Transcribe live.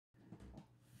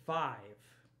5,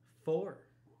 4,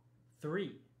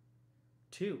 3,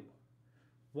 2,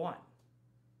 1.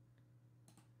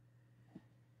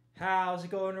 How's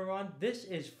it going, everyone? This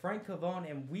is Frank Cavone,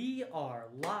 and we are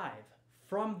live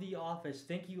from the office.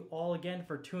 Thank you all again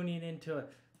for tuning into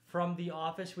From the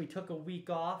Office. We took a week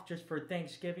off just for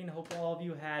Thanksgiving. Hope all of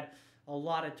you had a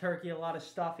lot of turkey, a lot of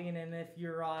stuffing, and if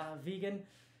you're vegan,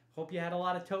 hope you had a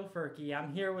lot of tofurkey.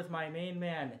 I'm here with my main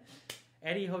man,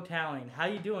 Eddie Hotaling. How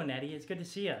you doing, Eddie? It's good to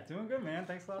see you. Doing good, man.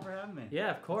 Thanks a lot for having me. Yeah,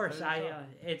 of course.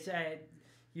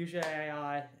 Usually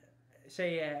I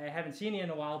say I haven't seen you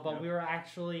in a while, but we were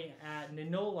actually at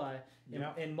Ninola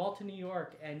in Malta, New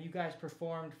York, and you guys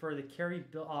performed for the Carrie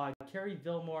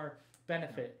Vilmore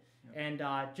benefit. And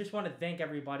just want to thank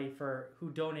everybody who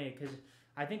donated, because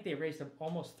I think they raised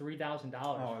almost $3,000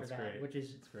 for that, great. which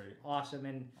is great. Awesome.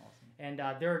 And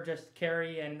they're just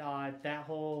Carrie and that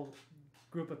whole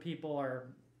group of people are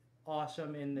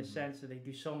awesome in the sense that they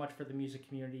do so much for the music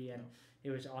community, and it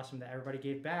was awesome that everybody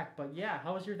gave back. But yeah,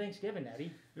 how was your Thanksgiving,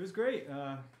 Eddie? It was great.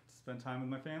 Spent time with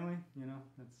my family. You know,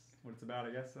 that's what it's about, I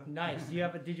guess. So. Nice.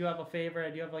 Did you have a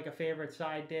favorite? Do you have like a favorite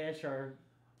side dish or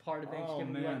part of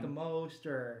Thanksgiving you like the most,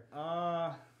 or?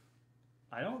 I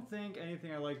don't think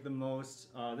anything I like the most.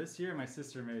 This year, my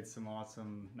sister made some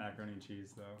awesome macaroni and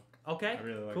cheese, though. Okay. I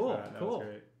really liked cool. that. That was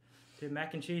great. Dude,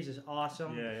 mac and cheese is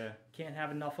awesome. Yeah. Can't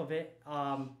have enough of it.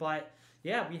 But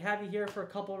yeah, we have you here for a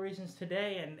couple of reasons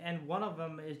today, and one of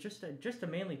them is just to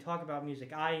mainly talk about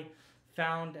music. I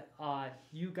found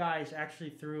you guys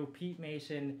actually through Pete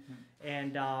Mason,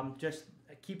 and just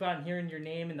keep on hearing your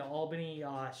name in the Albany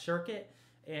circuit,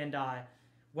 and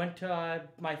went to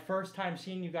my first time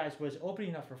seeing you guys was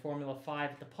opening up for Formula 5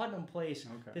 at the Putnam Place.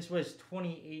 Okay. This was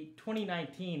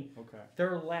 2019. Okay.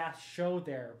 Their last show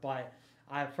there, but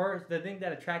the thing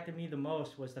that attracted me the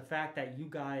most was the fact that you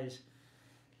guys,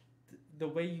 the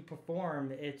way you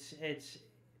perform, it's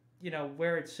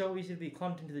where it's so easy to be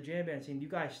clumped into the jam band scene. You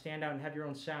guys stand out and have your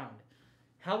own sound.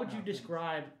 How would you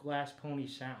describe Glass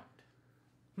Pony's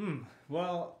sound?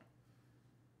 Well,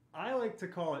 I like to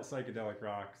call it psychedelic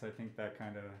rock, because I think that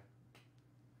kind of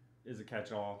is a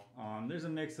catch-all. There's a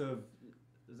mix of,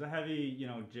 there's a heavy,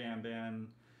 jam band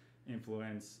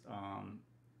influence,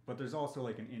 but there's also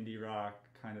like an indie rock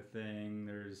kind of thing.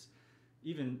 There's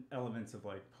even elements of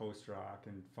like post-rock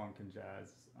and funk and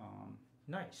jazz.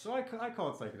 Nice. So I call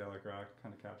it psychedelic rock,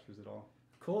 kind of captures it all.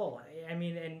 Cool. I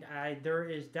mean, and there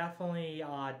is definitely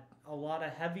a lot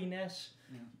of heaviness.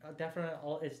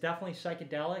 It's definitely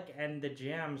psychedelic, and the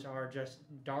jams are just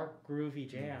dark, groovy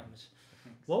jams.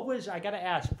 I got to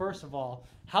ask, first of all,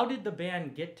 how did the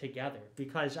band get together?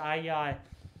 Because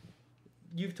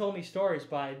you've told me stories,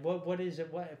 but what is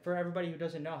it? For everybody who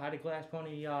doesn't know, how did Glass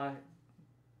Pony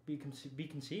be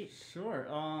conceived? Sure.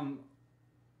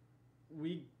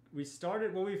 We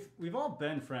started. Well, we've all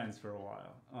been friends for a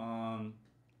while.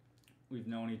 We've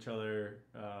known each other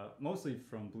mostly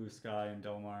from Blue Sky and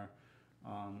Del Mar,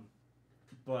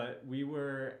 but we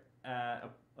were at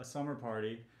a summer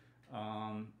party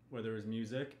where there was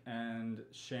music, and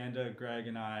Shanda, Greg,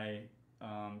 and I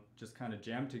just kind of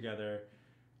jammed together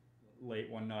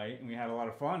late one night, and we had a lot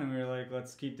of fun, and we were like,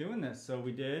 let's keep doing this. So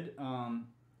we did,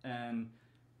 and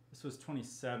this was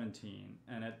 2017,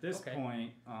 and at this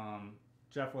point,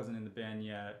 Jeff wasn't in the band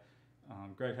yet.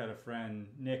 Greg had a friend,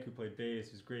 Nick, who played bass.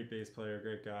 He's a great bass player,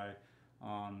 great guy.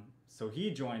 So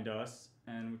he joined us,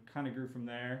 and we kind of grew from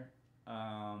there.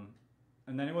 And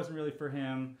then it wasn't really for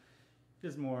him. It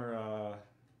was more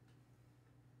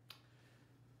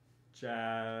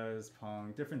jazz,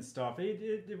 punk, different stuff.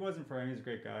 It wasn't for him. He's a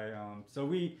great guy. So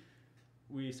we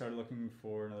started looking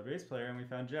for another bass player, and we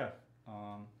found Jeff.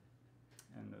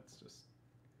 And that's just...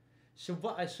 So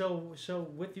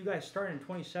with you guys starting in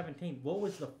 2017, what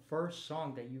was the first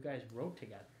song that you guys wrote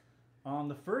together?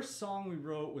 The first song we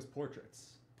wrote was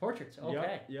Portraits. Portraits,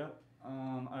 okay. Yep.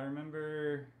 I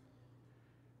remember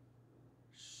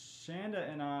Shanda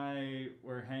and I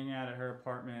were hanging out at her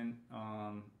apartment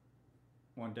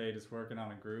one day just working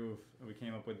on a groove, and we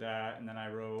came up with that, and then I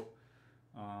wrote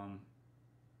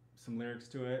some lyrics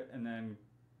to it, and then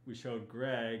we showed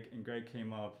Greg, and Greg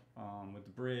came up with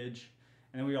the bridge.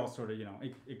 And then we all sort of,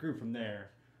 it grew from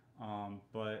there.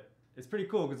 But it's pretty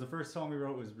cool because the first song we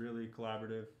wrote was really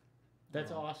collaborative.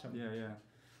 That's awesome. Yeah.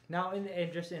 Now,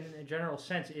 just in a general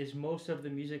sense, is most of the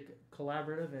music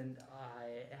collaborative? And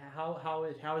how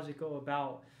does it go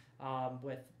about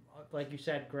with, like you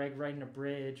said, Greg writing a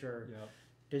bridge? Or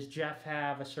does Jeff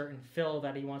have a certain fill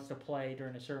that he wants to play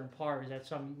during a certain part? Is that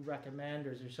something you recommend?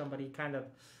 Or is there somebody kind of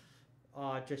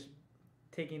just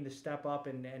taking the step up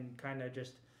and kind of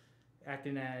just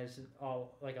acting as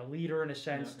like a leader in a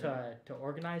sense to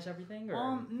organize everything?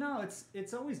 Or? No,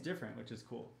 it's always different, which is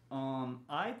cool.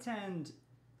 I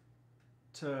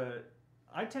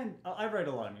write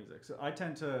a lot of music, so I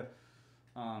tend to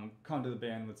come to the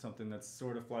band with something that's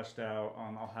sort of fleshed out.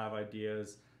 I'll have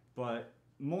ideas, but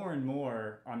more and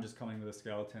more, I'm just coming with a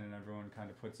skeleton, and everyone kind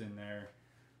of puts in their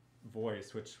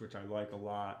voice, which I like a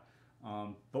lot.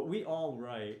 But we all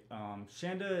write.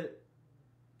 Shanda,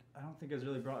 I don't think has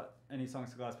really brought any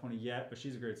songs to Glass Pony yet, but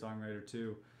she's a great songwriter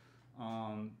too.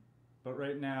 But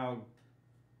right now,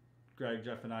 Greg,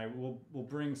 Jeff, and I will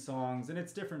bring songs, and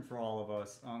it's different for all of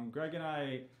us. Greg and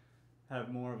I have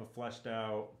more of a fleshed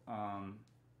out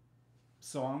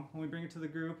song when we bring it to the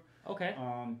group. Okay.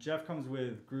 Jeff comes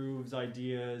with grooves,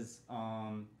 ideas,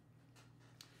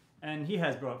 and he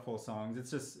has brought full songs.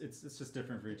 It's just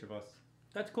different for each of us.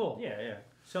 That's cool. Yeah.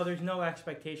 So there's no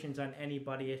expectations on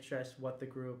anybody. It's just what the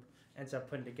group ends up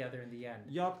putting together in the end.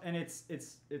 Yup, and it's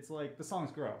like the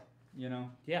songs grow, you know?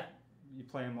 Yeah. You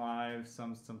play them live,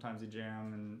 sometimes you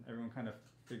jam, and everyone kind of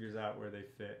figures out where they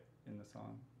fit in the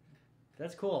song.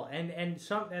 That's cool. And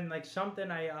something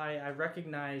I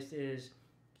recognized is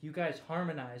you guys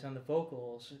harmonize on the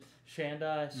vocals.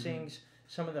 Shanda sings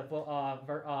some of the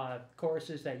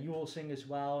choruses that you will sing as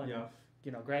well, and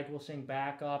you know, Greg will sing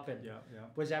back up. And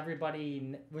was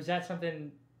that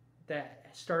something that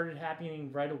started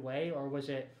happening right away, or was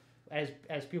it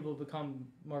as people become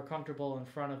more comfortable in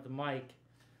front of the mic,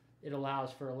 it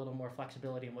allows for a little more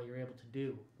flexibility in what you're able to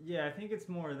do? Yeah, I think it's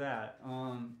more that.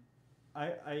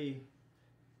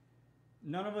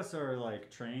 None of us are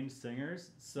like trained singers,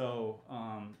 so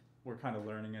we're kind of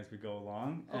learning as we go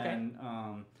along. Okay.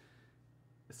 And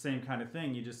same kind of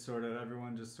thing. You just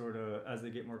everyone just as they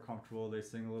get more comfortable, they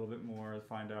sing a little bit more,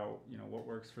 find out what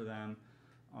works for them.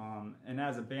 And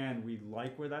as a band, we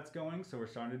like where that's going, so we're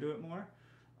starting to do it more.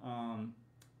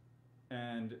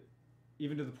 And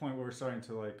even to the point where we're starting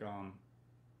to like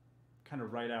kind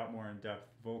of write out more in-depth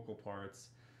vocal parts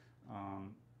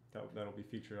that'll be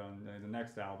featured on the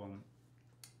next album.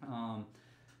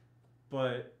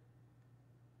 But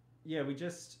yeah, we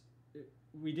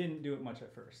didn't do it much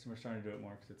at first. We're starting to do it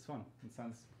more because it's fun. It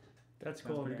sounds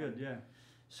cool. Pretty good, yeah.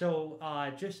 So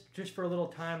just for a little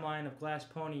timeline of Glass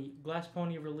Pony. Glass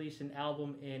Pony released an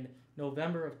album in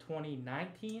November of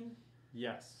 2019.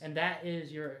 Yes. And that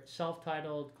is your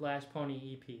self-titled Glass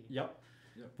Pony EP. Yep.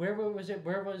 Where was it?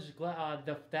 Where was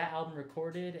that album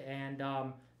recorded? And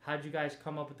how'd you guys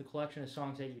come up with the collection of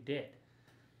songs that you did?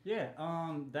 Yeah,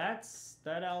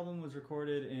 that album was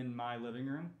recorded in my living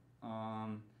room,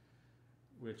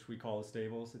 which we call the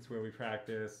stables. It's where we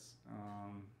practice.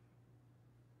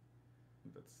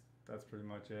 That's pretty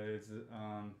much it.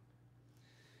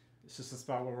 It's just a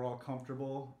spot where we're all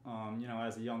comfortable.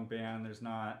 As a young band, we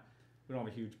don't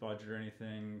have a huge budget or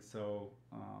anything, so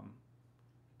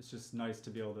it's just nice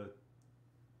to be able to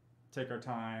take our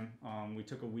time. We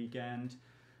took a weekend.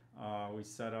 We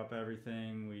set up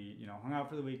everything. We hung out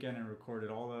for the weekend and recorded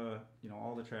all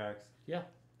the tracks. Yeah.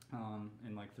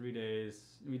 In like 3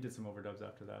 days. We did some overdubs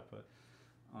after that, but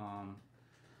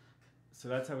so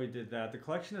that's how we did that. The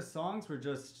collection of songs were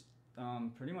just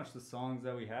pretty much the songs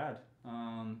that we had.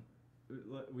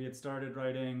 We had started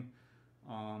writing,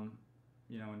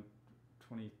 in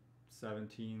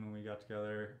 2017 when we got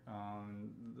together.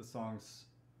 The songs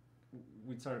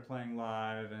we started playing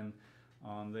live, and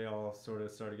they all sort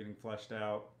of started getting fleshed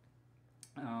out.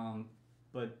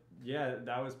 But yeah,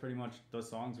 that was pretty much the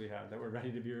songs we had that were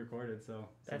ready to be recorded. So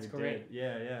that's great.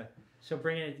 Yeah. So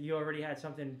you already had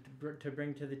something to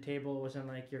bring to the table. It wasn't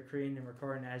like you're creating and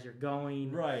recording as you're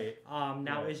going. Right.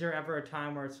 Now, Is there ever a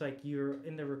time where it's like you're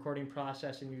in the recording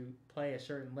process and you play a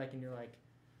certain lick and you're like,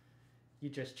 you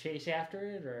just chase after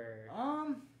it, or?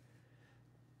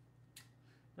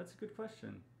 That's a good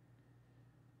question.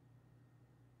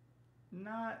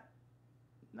 Not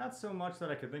so much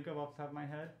that I could think of off the top of my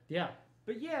head. Yeah.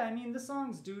 But yeah, I mean, the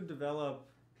songs do develop,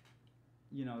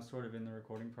 sort of in the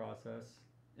recording process.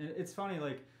 And it's funny,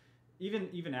 like,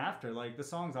 even after, like, the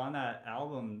songs on that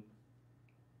album,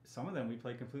 some of them we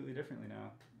play completely differently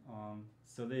now.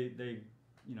 So they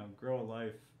grow a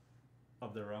life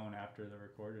of their own after they're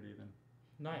recorded even.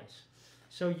 Nice.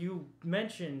 So you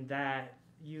mentioned that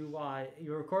you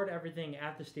record everything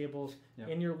at the stables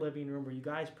in your living room where you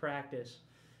guys practice.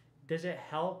 Does it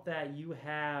help that you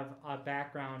have a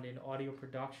background in audio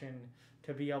production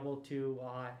to be able to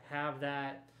have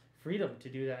that freedom to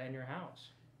do that in your house?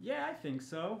 Yeah, I think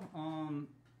so.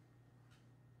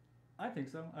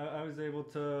 I was able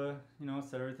to,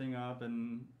 set everything up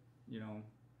and,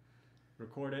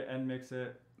 record it and mix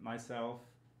it myself.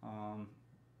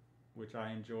 which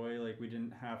I enjoy. Like we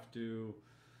didn't have to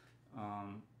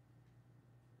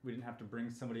bring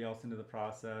somebody else into the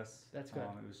process. That's good.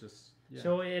 It was just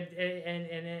So and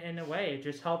in a way, it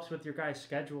just helps with your guys'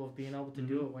 schedule of being able to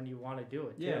do it when you want to do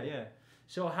it. Too. Yeah.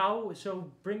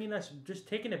 So bringing us, just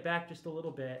taking it back just a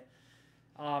little bit.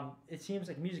 It seems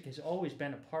like music has always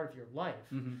been a part of your life.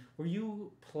 Mm-hmm. Were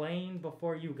you playing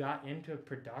before you got into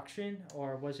production,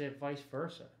 or was it vice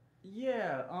versa?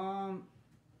 Yeah,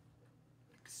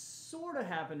 sort of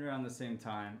happened around the same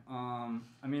time.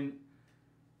 I mean,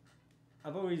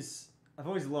 I've always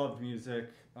loved music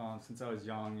since I was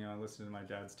young. You know, I listened to my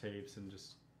dad's tapes, and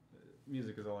just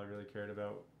music is all I really cared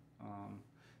about.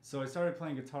 So I started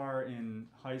playing guitar in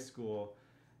high school,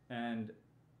 and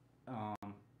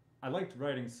I liked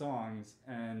writing songs,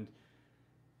 and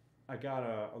I got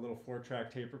a little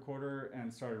 4-track tape recorder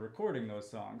and started recording those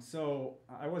songs. So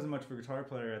I wasn't much of a guitar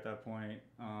player at that point,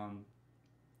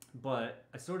 but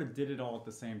I sort of did it all at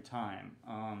the same time.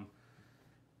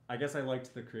 I guess I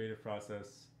liked the creative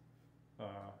process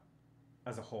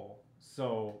as a whole.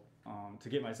 So to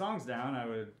get my songs down, I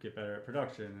would get better at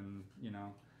production, and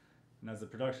as the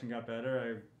production got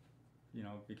better, I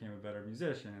became a better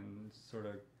musician, and sort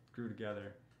of grew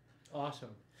together.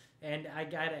 Awesome. And I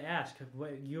gotta ask,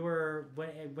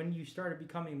 when you started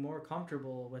becoming more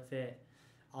comfortable with it,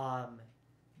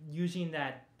 using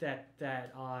that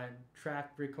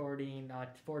track recording,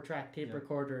 4-track tape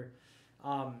recorder,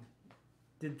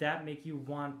 did that make you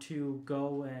want to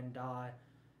go and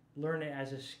learn it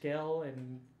as a skill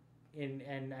and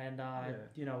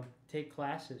take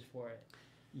classes for it?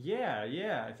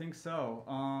 Yeah, I think so.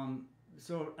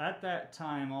 So at that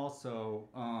time also,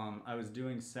 I was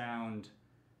doing sound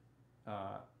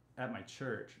at my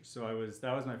church. So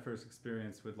that was my first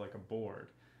experience with like a board.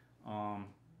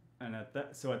 And at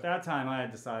that time I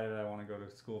had decided I want to go to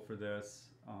school for this.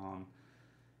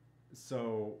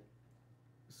 So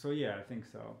yeah, I think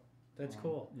so. That's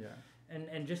cool. Yeah.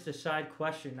 And just a side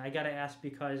question, I got to ask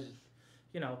because,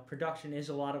 production is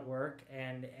a lot of work,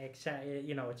 and it's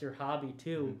your hobby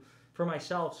too. Mm-hmm. For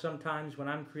myself, sometimes when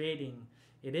I'm creating,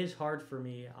 it is hard for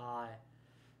me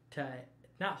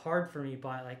not hard for me,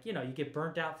 but you get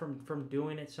burnt out from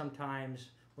doing it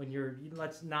sometimes when you're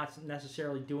not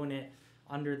necessarily doing it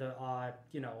under the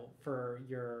for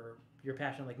your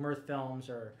passion, like Mirth Films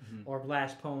or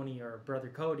Glass Pony or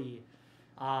Brother Cody.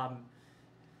 How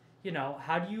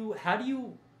do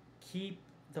you keep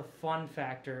the fun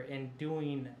factor in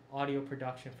doing audio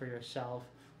production for yourself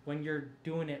when you're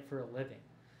doing it for a living?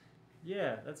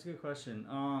 Yeah, that's a good question.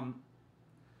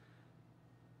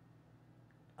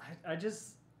 I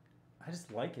just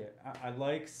like it. I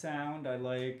like sound. I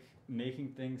like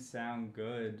making things sound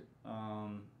good.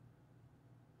 Down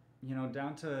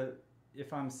to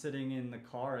if I'm sitting in the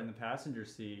car in the passenger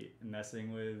seat and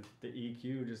messing with the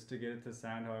EQ just to get it to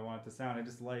sound how I want it to sound. I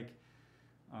just like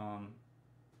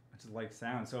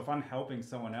sound. So if I'm helping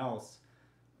someone else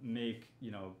make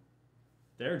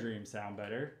their dream sound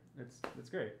better, it's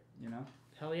great.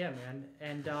 Hell yeah, man.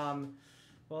 And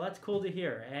well, that's cool to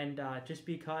hear. And just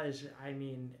because, I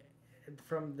mean,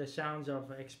 from the sounds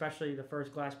of especially the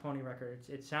first Glass Pony record,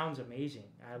 it sounds amazing.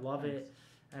 I love it,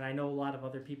 and I know a lot of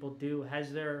other people do.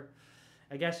 Has there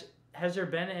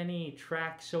been any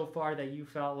track so far that you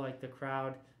felt like the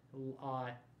crowd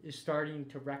is starting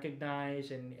to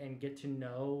recognize and get to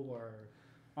know? Or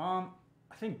I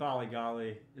think Bali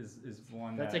Gali is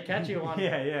one. That's a catchy one.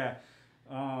 Yeah.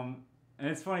 And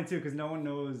it's funny too because no one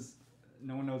knows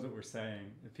what we're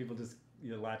saying. If people just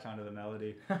latch onto the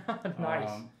melody.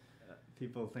 Nice.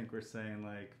 People think we're saying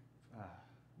like,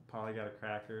 Polly got a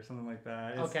cracker or something like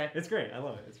that. It's great. I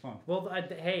love it. It's fun. Well,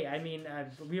 hey, I mean,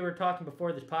 we were talking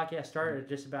before this podcast started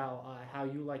just about how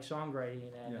you like songwriting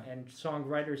and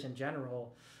songwriters in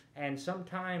general. And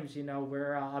sometimes,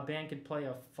 where a band could play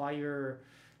a fire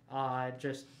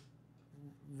just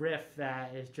riff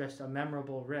that is just a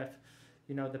memorable riff,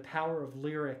 the power of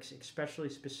lyrics, especially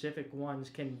specific ones,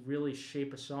 can really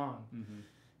shape a song. Mm-hmm.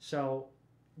 So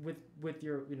with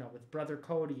your with Brother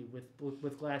Cody,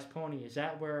 with Glass Pony, is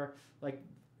that where, like,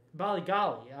 Bali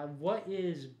Gali,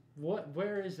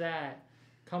 where is that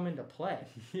come into play?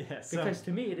 Because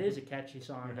to me it is a catchy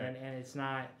song, right. and it's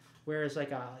not, whereas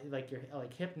like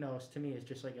Hypnos to me is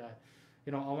just like I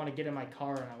want to get in my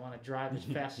car and I want to drive as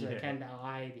fast as I can down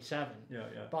I-87.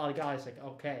 Bali Gali is like,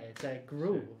 okay, it's a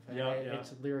groove, and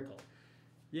it's lyrical.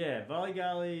 Yeah, Bali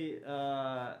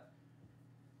Gali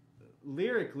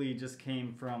lyrically just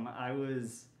came from,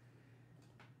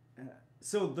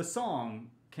 so the song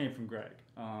came from Greg.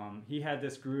 He had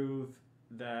this groove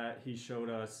that he showed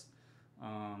us,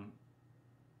 that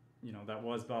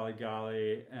was Bali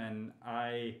Gali, and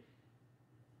I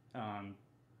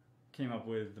came up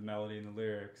with the melody and the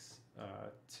lyrics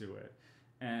to it,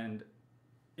 and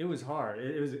it was hard.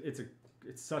 It's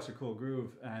such a cool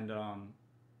groove, and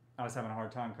I was having a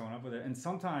hard time coming up with it. And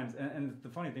sometimes, and the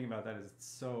funny thing about that is it's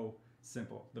so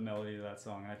simple, the melody of that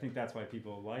song. And I think that's why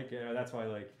people like it, or that's why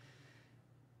like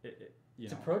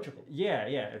it's approachable. Yeah.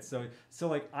 It's so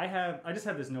like I just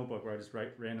have this notebook where I just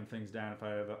write random things down if I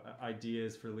have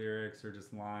ideas for lyrics or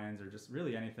just lines or just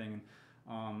really anything.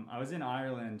 I was in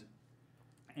Ireland,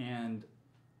 and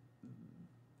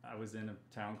I was in a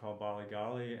town called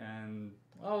Ballygally, and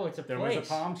oh, there place. was a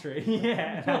palm tree.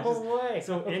 Yeah. No way.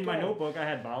 So in my notebook, I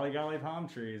had Ballygally palm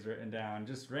trees written down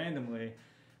just randomly,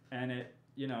 and it,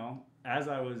 as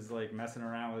I was like messing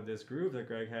around with this groove that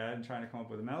Greg had and trying to come up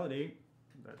with a melody,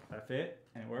 that fit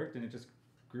and it worked, and it just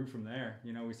grew from there.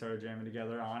 We started jamming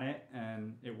together on it,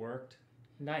 and it worked.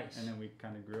 Nice. And then we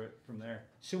kind of grew it from there.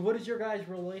 So what is your guys'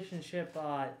 relationship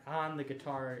on the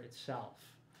guitar itself?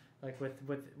 Like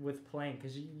with playing,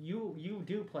 because you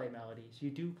do play melodies,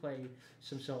 you do play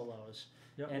some solos,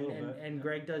 and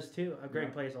Greg does too.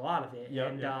 Greg plays a lot of it,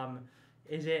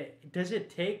 does it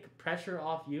take pressure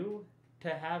off you to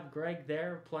have Greg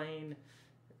there playing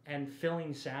and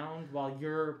filling sound while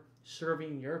you're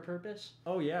serving your purpose?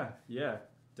 Oh yeah,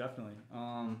 definitely.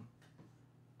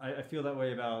 I feel that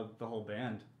way about the whole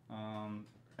band.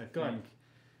 I think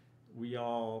we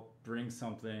all bring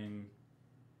something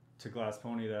to Glass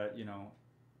Pony that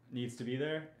needs to be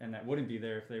there, and that wouldn't be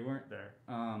there if they weren't there.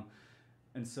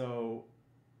 And so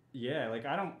like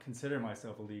I don't consider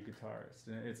myself a lead guitarist.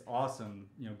 It's awesome.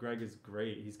 Greg is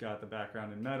great. He's got the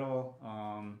background in metal.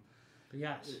 He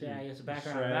has a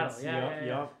background in metal.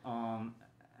 Yep.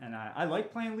 And I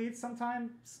like playing leads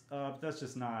sometimes, but that's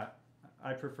just not.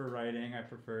 I prefer writing. I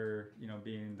prefer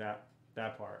being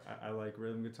that part. I like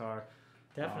rhythm guitar.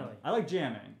 Definitely. I like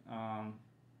jamming.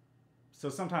 So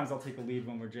sometimes I'll take a lead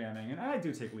when we're jamming, and I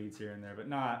do take leads here and there, but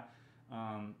not.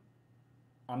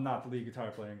 I'm not the lead guitar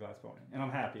player in Glass Pony, and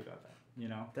I'm happy about that.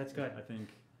 That's good. I think.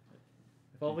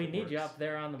 Well, we need you up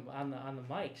there on the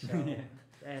mic. So.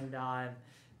 And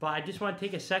but I just want to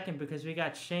take a second because we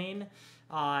got Shane.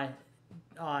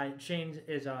 Shane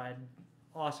is an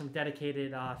awesome,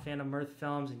 dedicated fan of Mirth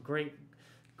Films and great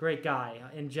guy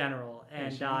in general.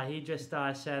 And he just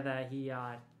said that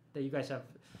that you guys have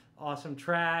awesome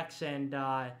tracks, and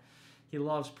he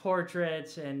loves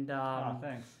portraits, and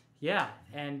thanks. Yeah,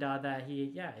 and that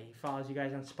he follows you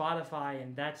guys on Spotify,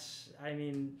 and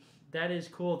that is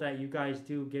cool that you guys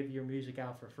do give your music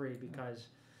out for free, because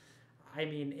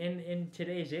in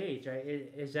today's age,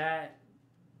 is that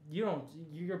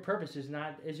your purpose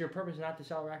is your purpose not to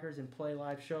sell records and play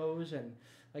live shows, and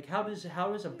like how does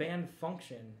a band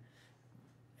function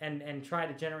and try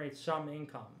to generate some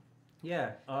income?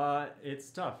 Yeah, it's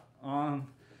tough.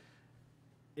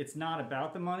 It's not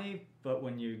about the money, but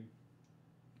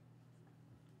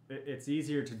it's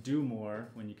easier to do more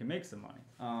when you can make some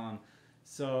money.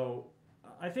 So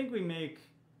I think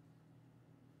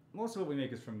most of what we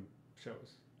make is from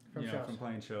shows. From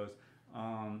playing shows.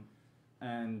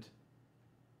 And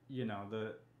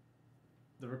the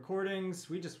recordings,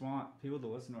 we just want people to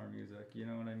listen to our music. You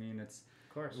know what I mean? It's,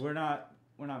 of course, we're not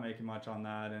making much on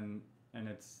that, and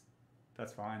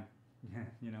that's fine.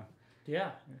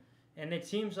 Yeah. And it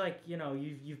seems like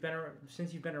you've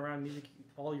been around music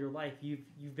all your life.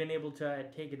 You've been able to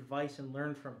take advice and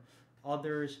learn from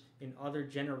others in other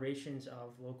generations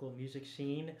of local music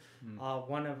scene.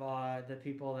 One of the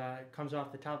people that comes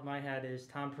off the top of my head is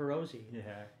Tom Perosi.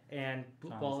 Yeah. And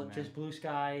just Blue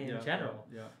Sky in general.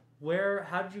 Yeah.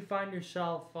 How did you find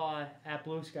yourself at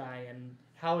Blue Sky, and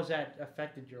how has that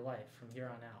affected your life from here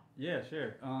on out? Yeah,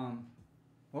 sure. Well,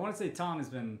 I want to say Tom's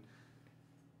been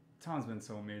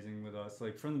so amazing with us.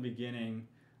 Like from the beginning,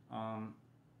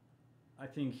 I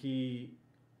think he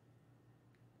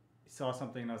saw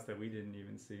something in us that we didn't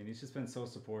even see, and he's just been so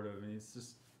supportive, and he's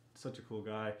just such a cool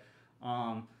guy.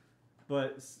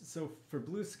 But so for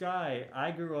Blue Sky,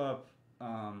 I grew up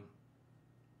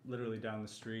literally down the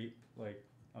street, like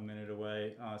a minute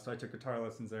away. So I took guitar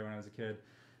lessons there when I was a kid,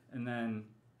 and then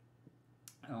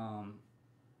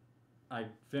I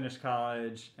finished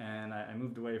college, and I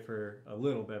moved away for a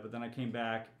little bit, but then I came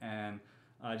back, and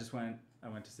I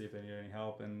went to see if they needed any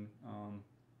help, and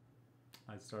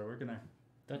I started working there.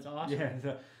 That's awesome.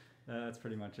 Yeah, that's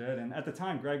pretty much it. And at the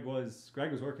time, Greg was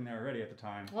working there already at the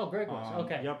time. Oh, Greg was,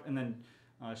 okay. Yep, and then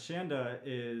Shanda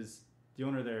is the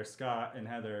owner there, Scott and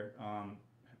Heather,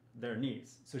 their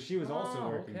niece. So she was also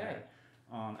working there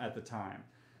at the time.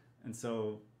 And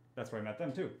so that's where I met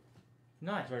them too.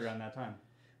 Nice. Right around that time.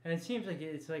 And it seems like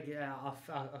it's like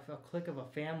a click of a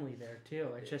family there too.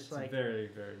 It's just like very,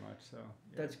 very much so.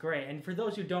 Yeah. That's great. And for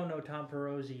those who don't know Tom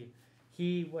Perozzi,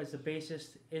 he was the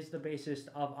bassist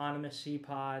of Anonymous Sea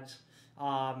Pods,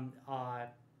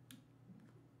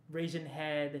 Raisin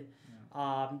Head.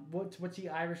 Yeah. What's the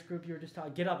Irish group you were just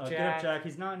talking? Get Up Jack. Get Up Jack.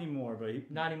 He's not anymore, but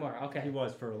not anymore. Okay. He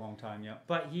was for a long time. Yeah.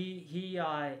 But he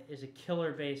is a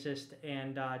killer bassist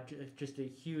and just a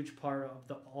huge part of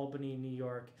the Albany, New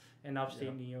York, and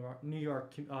upstate New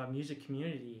York music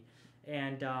community.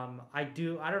 And I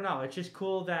don't know. It's just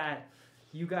cool that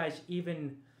you guys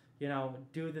even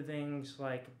do the things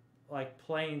like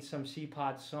playing some Sea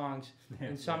Pod songs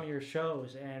in some of your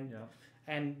shows and. Yeah.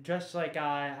 And just like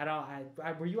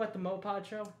were you at the Mopod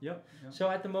show? Yep. So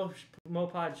at the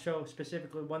Mopod show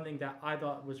specifically, one thing that I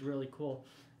thought was really cool,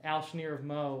 Al Schneer of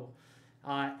Mo,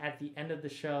 at the end of the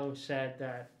show said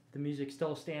that the music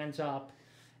still stands up,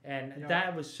 and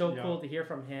that was so cool to hear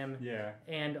from him. Yeah.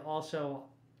 And also,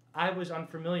 I was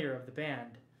unfamiliar of the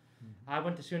band. I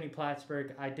went to SUNY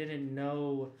Plattsburgh. I didn't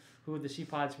know who the Sea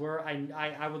Pods were.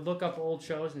 I would look up old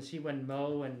shows and see when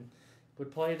Mo and would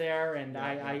play there, and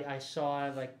I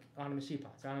saw like Anonymous Sea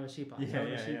Pods. On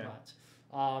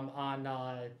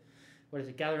what is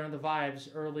it? Gathering of the Vibes,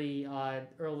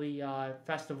 early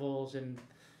festivals, and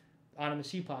Anonymous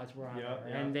Sea Pods were on there,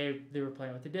 and they were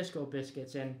playing with the Disco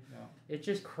Biscuits, and it's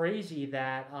just crazy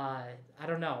that I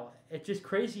don't know. It's just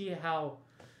crazy how,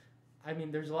 I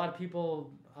mean, there's a lot of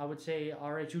people I would say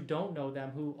our age who don't know them,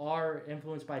 who are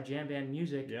influenced by jam band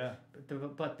music. Yeah.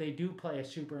 But they do play a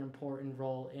super important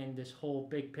role in this whole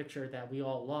big picture that we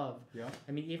all love. Yeah.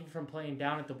 I mean, even from playing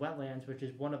down at the Wetlands, which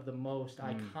is one of the most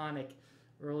iconic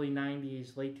early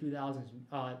 90s, late 2000s,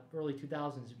 early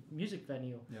 2000s music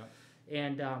venue. Yeah.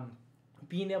 And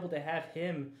being able to have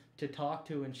him to talk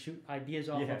to and shoot ideas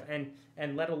off of,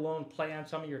 and let alone play on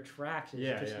some of your tracks,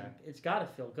 it's got to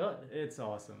feel good. It's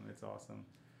awesome. It's awesome.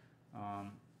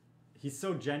 He's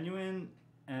so genuine,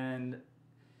 and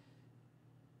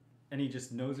he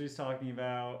just knows what he's talking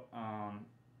about,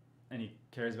 and he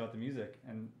cares about the music,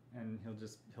 and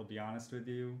he'll be honest with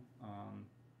you,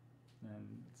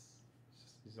 and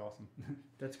he's awesome.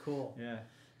 That's cool. Yeah.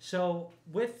 So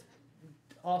with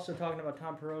also talking about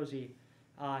Tom Perozzi,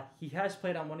 he has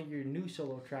played on one of your new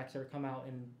solo tracks that are come out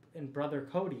in Brother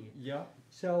Cody. Yeah.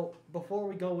 So before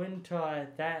we go into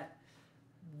that,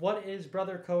 what is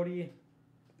Brother Cody?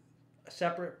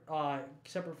 Separate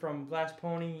from Glass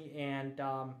Pony, and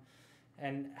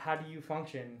how do you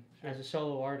function as a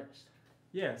solo artist?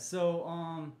 Yeah,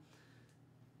 so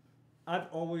I've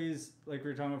always, like we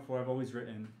were talking before, I've always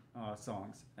written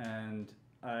songs, and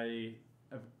I've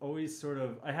always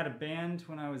I had a band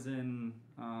when I was in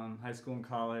high school and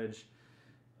college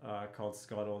called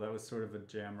Scuttle. That was sort of a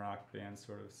jam rock band,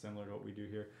 sort of similar to what we do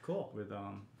here. Cool. With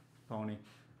Pony.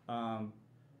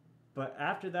 But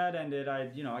after that ended,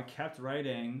 I kept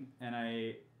writing, and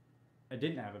I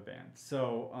didn't have a band.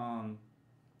 So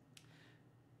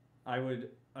I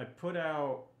put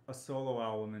out a solo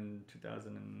album in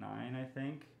 2009, I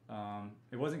think.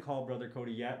 It wasn't called Brother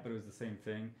Cody yet, but it was the same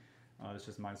thing. It was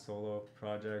just my solo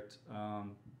project.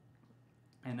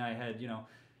 And I had,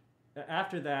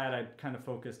 after that, I kind of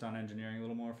focused on engineering a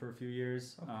little more for a few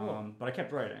years. Oh, cool. But I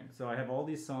kept writing. So I have all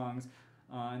these songs.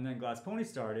 And then Glass Pony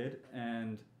started,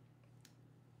 and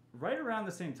right around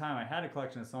the same time, I had a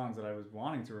collection of songs that I was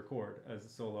wanting to record as a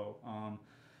solo.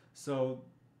 So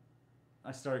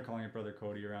I started calling it Brother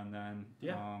Cody around then.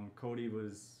 Yeah. Cody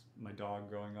was my dog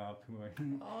growing up.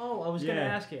 Oh, I was going to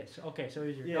ask you. Okay, so he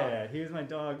was your dog. Yeah, he was my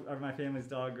dog, or my family's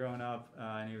dog growing up,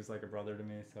 and he was like a brother to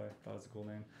me, so I thought it was a cool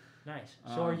name. Nice.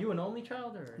 So are you an only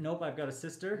child, or? Nope, I've got a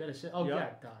sister. You got a sister? Oh, yeah,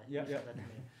 got it.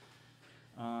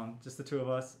 Yeah. Just the two of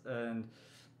us, and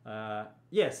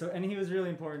and he was really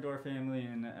important to our family,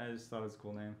 and I just thought it was a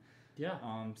cool name. Yeah.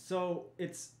 So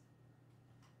it's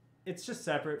just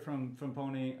separate from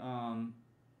Pony.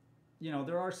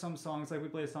 There are some songs, like we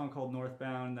play a song called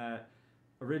Northbound that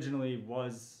originally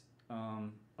was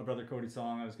a Brother Cody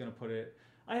song.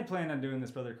 I had planned on doing this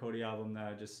Brother Cody album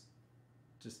that just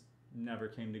never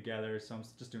came together, so I'm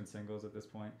just doing singles at this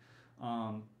point.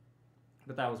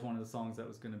 But that was one of the songs that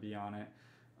was going to be on it.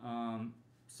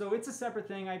 So it's a separate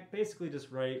thing. I basically just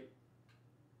write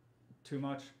too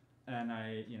much, and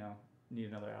I, need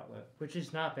another outlet. Which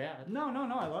is not bad. No,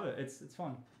 I love it. It's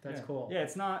fun. That's cool. Yeah,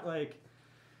 it's not like,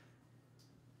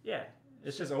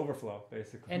 it's just overflow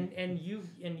basically. And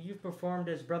you've performed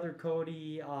as Brother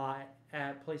Cody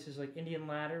at places like Indian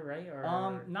Ladder, right?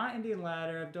 Or not Indian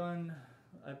Ladder. I've done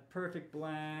a Perfect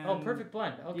Blend. Oh, Perfect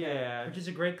Blend. Okay. Yeah. Which is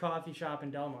a great coffee shop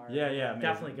in Del Mar. Yeah.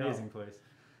 Definitely go. Amazing place.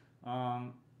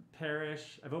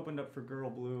 Parrish. I've opened up for Girl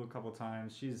Blue a couple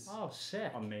times. She's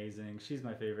sick. amazing. She's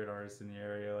my favorite artist in the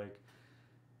area. Like,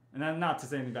 and I'm not to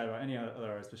say anything bad about any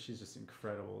other artist, but she's just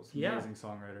incredible. She's an amazing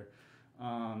songwriter.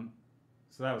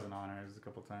 So that was an honor. I was a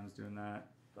couple times doing that.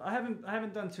 I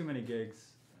haven't done too many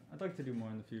gigs. I'd like to do more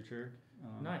in the future.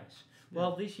 Nice.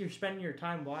 Well, at least you're spending your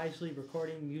time wisely,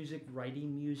 recording music,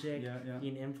 writing music,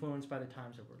 being influenced by the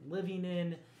times that we're living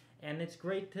in, and it's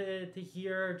great to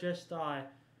hear just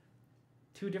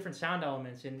two different sound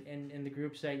elements in the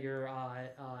groups that you're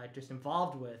just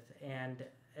involved with. And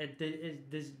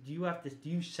do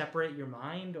you separate your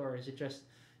mind, or is it just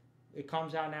it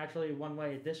comes out naturally one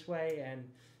way this way, and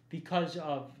because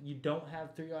of you don't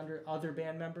have 300 other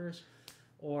band members,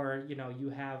 or you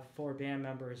have 4 band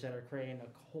members that are creating a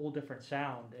whole different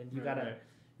sound, and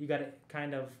you gotta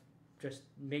kind of just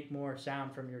make more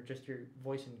sound from your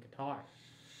voice and guitar.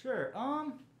 Sure.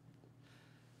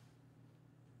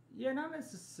 Yeah, not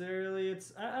necessarily.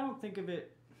 I don't think of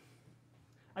it.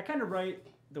 I kind of write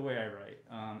the way I write,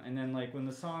 and then like when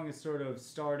the song is sort of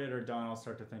started or done, I'll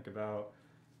start to think about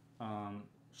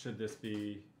should this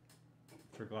be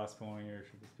for Glass Pony or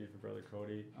should this be for Brother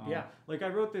Cody? Like I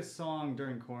wrote this song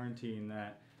during quarantine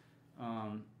that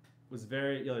was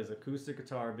very, it was acoustic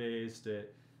guitar based.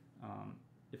 It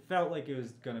felt like it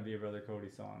was gonna be a Brother Cody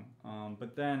song.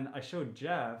 But then I showed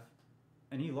Jeff,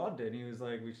 and he loved it. And he was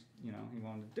like, he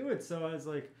wanted to do it. So I was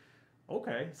like,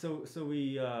 okay. So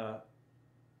we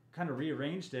kind of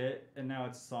rearranged it, and now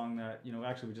it's a song that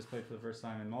actually we just played for the first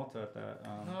time in Malta at that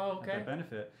at that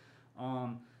benefit.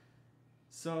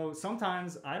 So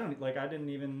sometimes I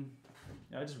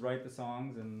just write the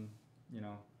songs, and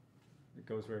it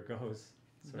goes where it goes.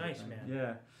 Nice, man.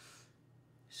 Yeah.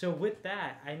 So with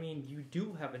that, I mean, you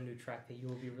do have a new track that you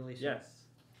will be releasing. Yes.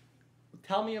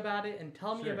 Tell me about it, and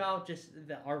tell me about just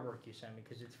the artwork you sent me,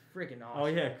 because it's freaking awesome. Oh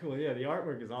yeah, cool. Yeah, the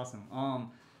artwork is awesome.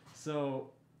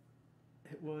 So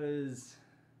it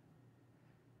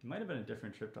might have been a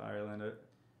different trip to Ireland.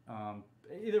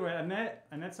 Either way, I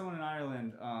met someone in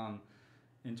Ireland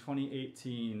in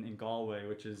 2018 in Galway,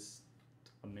 which is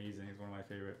amazing. It's one of my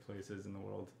favorite places in the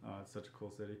world. It's such a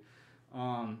cool city.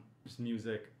 Just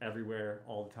music everywhere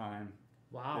all the time.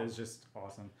 Wow. It was just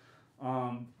awesome.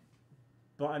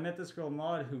 But I met this girl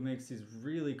Maud who makes these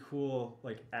really cool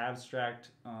like abstract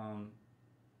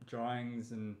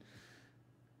drawings, and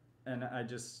I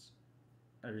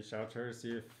reached out to her to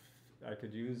see if I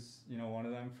could use one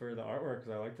of them for the artwork,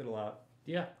 because I liked it a lot.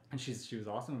 Yeah. And she was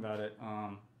awesome about it.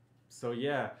 So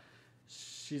yeah,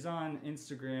 she's on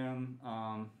Instagram.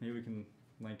 Maybe we can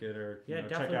link it, or definitely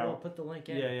check out. We'll put the link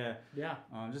in. Yeah.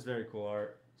 Just very cool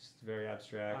art. Just very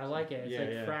abstract. I like it.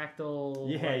 It's fractal,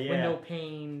 window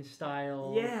pane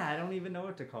style. Yeah, I don't even know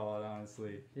what to call it,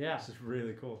 honestly. Yeah. It's just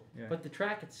really cool. Yeah. But the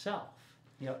track itself.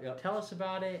 Yep. Tell us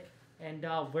about it, and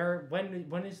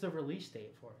when is the release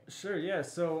date for it? Sure. Yeah.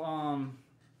 So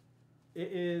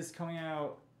it is coming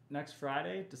out next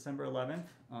Friday, December 11th,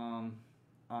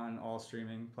 on all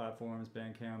streaming platforms,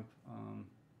 Bandcamp,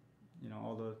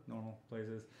 all the normal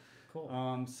places.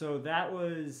 Cool. So that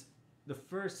was the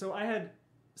first. So I had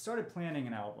started planning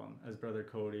an album as Brother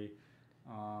Cody.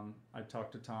 I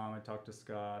talked to Tom, I talked to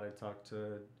Scott, I talked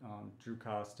to Drew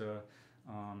Costa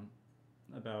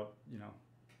about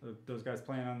those guys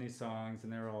playing on these songs,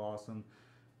 and they were all awesome,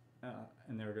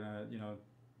 and they were gonna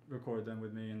record them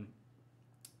with me, and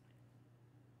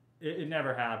it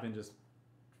never happened, just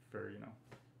for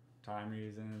time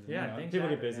reasons. And, people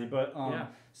get busy, but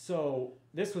so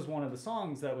this was one of the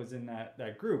songs that was in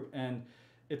that group, and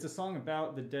it's a song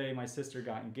about the day my sister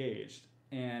got engaged,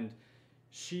 and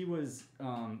she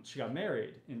got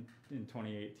married in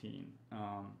 2018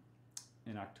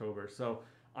 in October. So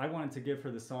I wanted to give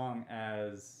her the song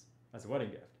as a wedding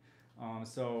gift.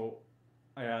 So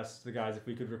I asked the guys if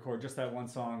we could record just that one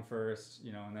song first,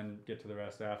 and then get to the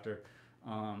rest after.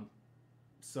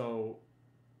 So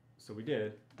we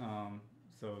did.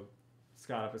 So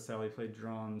Scott Apicelli played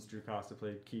drums, Drew Costa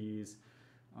played keys,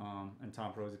 and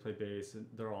Tom Perosi played bass.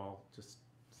 They're all just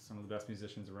some of the best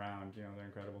musicians around. They're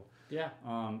incredible. Yeah.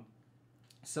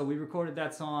 So we recorded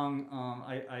that song.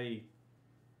 I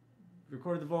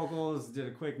recorded the vocals, did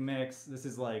a quick mix. This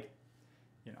is like,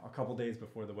 a couple days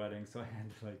before the wedding, so I had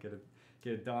to like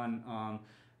get it done.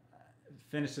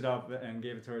 Finished it up and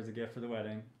gave it to her as a gift for the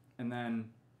wedding, and then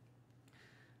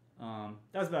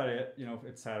that was about it.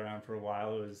 It sat around for a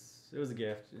while. It was a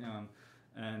gift,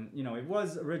 and it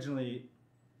was originally,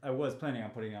 I was planning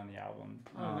on putting it on the album.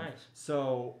 Oh, nice.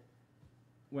 So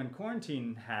when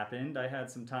quarantine happened, I had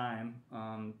some time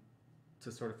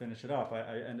to sort of finish it up.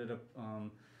 I ended up,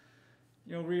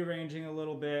 rearranging a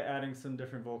little bit, adding some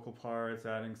different vocal parts,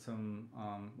 adding some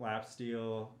lap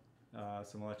steel,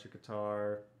 some electric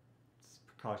guitar,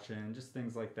 percussion, just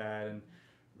things like that, and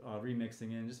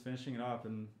remixing it and just finishing it up.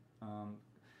 And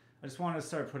I just wanted to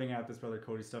start putting out this Brother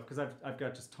Cody stuff because I've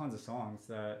got just tons of songs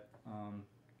that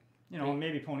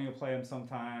maybe Pony will play them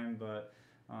sometime, but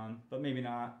maybe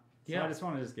not. So I just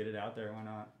want to just get it out there. Why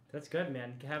not? That's good,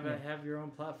 man. Have your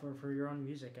own platform for your own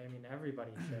music. I mean,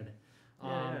 everybody should.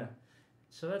 Yeah.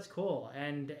 So that's cool.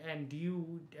 And do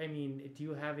you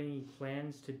have any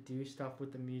plans to do stuff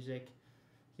with the music,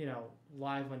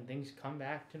 live when things come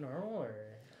back to normal,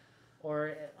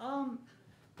 or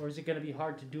is it going to be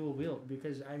hard to dual wield?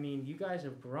 Because I mean, you guys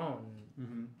have grown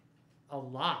a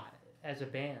lot as a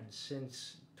band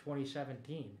since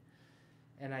 2017.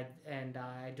 And I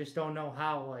just don't know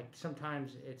how, like,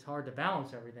 sometimes it's hard to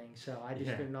balance everything. So I just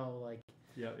didn't know, like,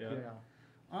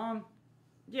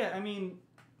 I mean,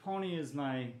 Pony is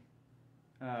my,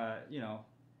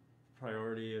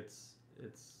 priority. It's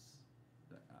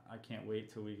I can't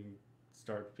wait till we can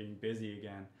start being busy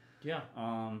again. Yeah.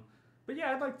 But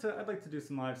yeah, I'd like to do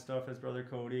some live stuff as Brother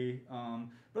Cody.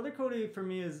 Brother Cody for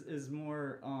me is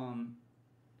more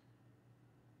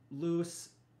loose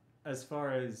as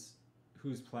far as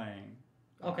who's playing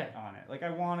on it. Like, I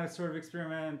want to sort of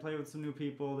experiment and play with some new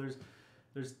people. There's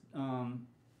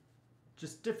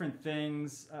just different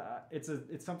things. It's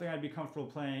something I'd be comfortable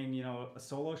playing, a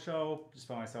solo show just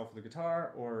by myself with a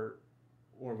guitar, or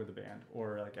with a band,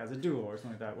 or like as a duo or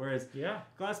something like that. Whereas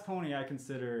Glass Pony, I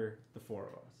consider the four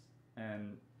of us,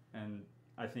 and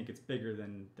I think it's bigger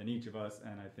than each of us,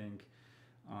 and I think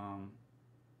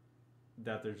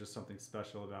that there's just something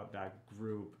special about that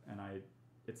group, and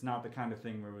it's not the kind of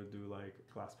thing where we'll do like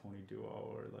Glass Pony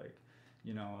duo, or like,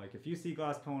 like if you see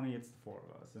Glass Pony, it's the four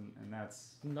of us, and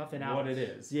that's nothing else. What it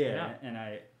is. Yeah. And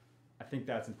I think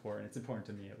that's important. It's important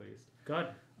to me, at least. Good.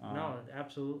 No,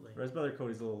 absolutely. Whereas Brother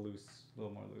Cody's a little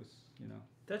more loose,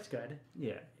 That's good.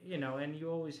 Yeah. And you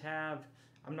always have,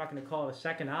 I'm not going to call it a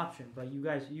second option, but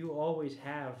you always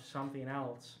have something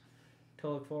else to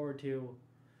look forward to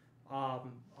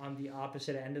on the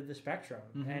opposite end of the spectrum.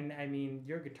 And I mean,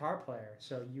 you're a guitar player,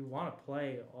 so you want to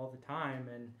play all the time,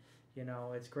 and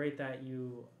it's great that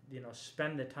you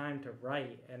spend the time to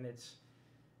write. And it's,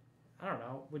 I don't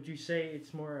know, would you say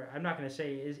it's more, I'm not going to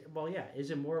say is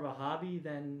it more of a hobby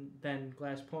than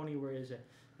Glass Pony, where is it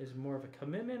more of a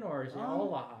commitment, or is it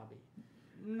all a hobby?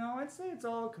 No, I'd say it's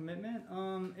all a commitment.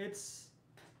 It's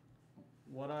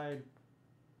what I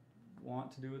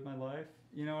want to do with my life.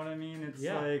 You know what I mean? It's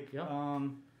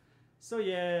so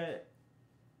yeah,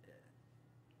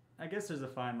 I guess there's a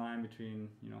fine line between,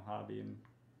 hobby and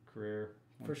career.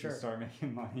 Once you start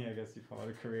making money, I guess you call it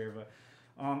a career. But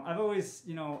I've always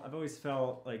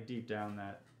felt like deep down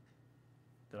that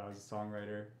I was a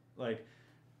songwriter. Like,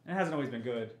 it hasn't always been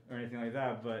good or anything like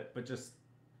that, but I just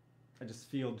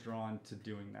feel drawn to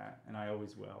doing that, and I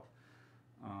always will.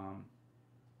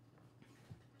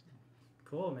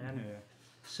 Cool, man. Yeah.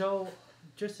 So,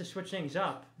 just to switch things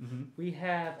up, we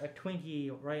have a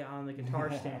Twinkie right on the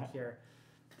guitar stand here.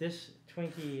 This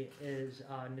Twinkie is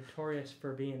notorious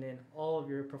for being in all of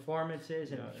your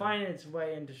performances and finding its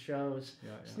way into shows,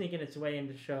 sneaking its way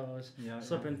into shows,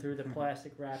 slipping through the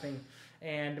plastic wrapping.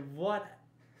 And what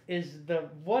is the?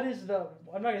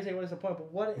 I'm not gonna say what is the point,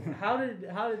 but how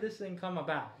did this thing come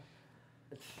about?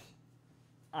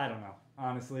 I don't know.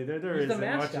 Honestly, there isn't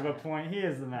much of a point. He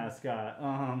is the mascot.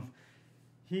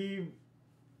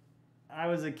 I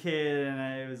was a kid, and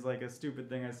it was like a stupid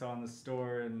thing I saw in the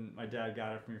store, and my dad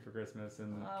got it for me for Christmas,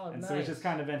 and so it's just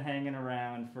kind of been hanging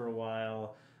around for a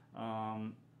while.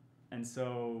 And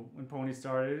so when Pony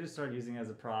started, I just started using it as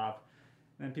a prop,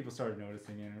 and then people started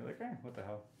noticing it, and we're like, what the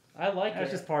hell? I like it.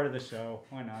 That's just part of the show.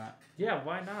 Why not? Yeah,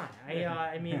 why not?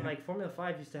 I mean, like, Formula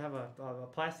 5 used to have a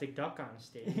plastic duck on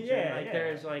stage. Yeah,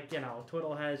 There's, like,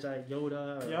 Twiddle has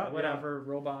Yoda or whatever,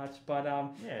 robots. But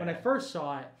when I first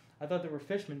saw it, I thought they were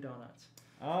Fishman donuts.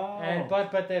 Oh. And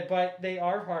but they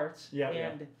are hearts. Yeah.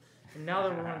 And now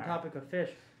that we're on the topic of fish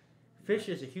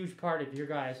is a huge part of your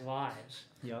guys' lives.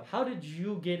 Yep. How did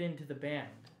you get into the band?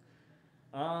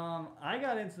 I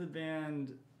got into the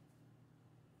band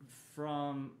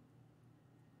from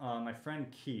my friend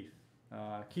Keith.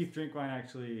 Keith Drinkwine,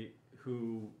 actually,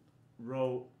 who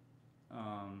wrote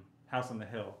House on the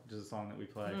Hill, which is a song that we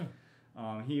play.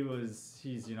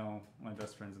 He's one of my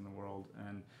best friends in the world,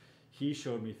 and he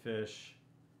showed me Fish.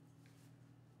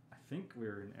 I think we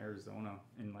were in Arizona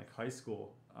in like high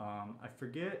school. I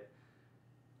forget.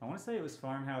 I want to say it was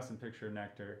Farmhouse and Picture of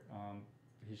Nectar.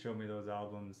 He showed me those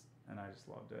albums, and I just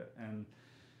loved it, and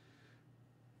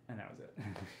that was it.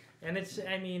 And it's,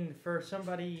 I mean, for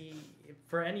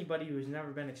anybody who's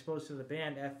never been exposed to the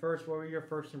band, at first, what were your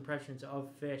first impressions of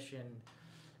Fish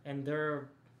and their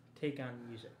take on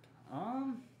music?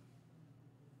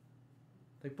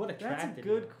 Like, what attracted you? That's a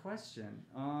good question.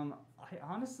 I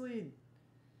honestly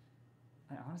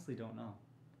don't know.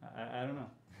 I don't know.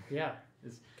 Yeah.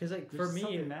 Because, like, for me...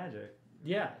 something magic.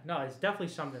 Yeah. No, it's definitely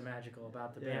something magical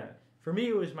about the band. For me,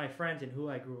 it was my friends and who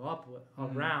I grew up with,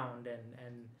 around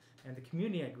and the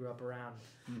community I grew up around.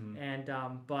 Mm-hmm. And,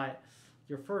 but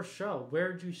your first show,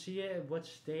 where did you see it? What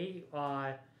state?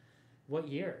 What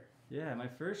year? Yeah, my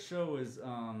first show was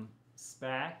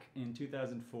SPAC in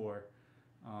 2004,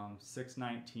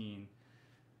 6/19.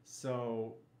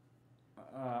 So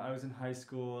I was in high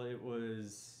school. It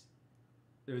was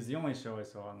the only show I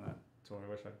saw on that tour. I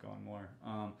wish I'd gone more.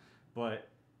 But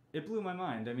it blew my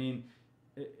mind. I mean,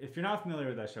 if you're not familiar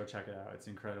with that show, check it out. It's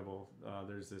incredible.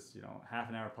 There's this, half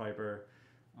an hour Piper.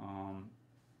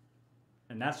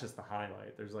 And that's just the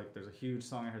highlight. There's a huge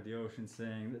song I heard the ocean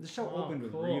sing. The show opened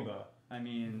with Reba. I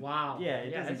mean, wow. Yeah,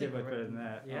 it doesn't get much better than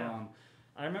that. Yeah.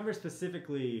 I remember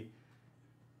specifically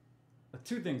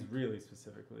two things really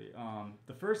specifically.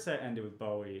 The first set ended with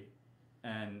Bowie,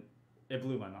 and it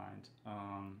blew my mind.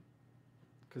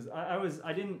 Because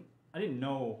I didn't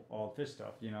know all the Fish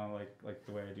stuff, like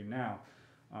the way I do now.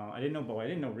 I didn't know Bowie. I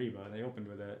didn't know Reba. They opened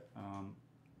with it.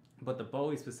 But the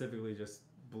Bowie specifically just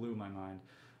blew my mind.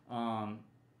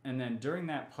 And then during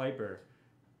that Piper,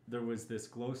 there was this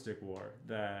glow stick war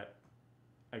that,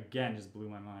 again, just blew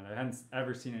my mind. I hadn't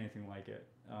ever seen anything like it.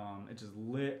 It just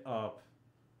lit up,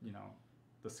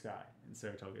 the sky in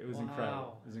Saratoga. It was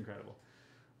incredible. It was incredible.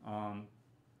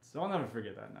 So I'll never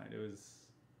forget that night. It was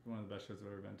one of the best shows I've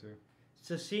ever been to.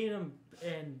 So seeing them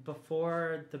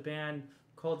before the band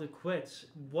called it quits,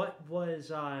 what was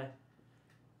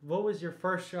your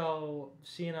first show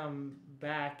seeing them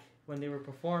back when they were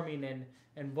performing,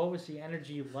 and what was the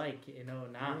energy like in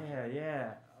 2009?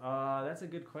 Yeah. That's a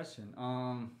good question.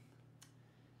 Trying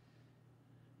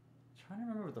to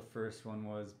remember what the first one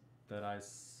was that I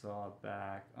saw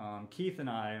back. Keith and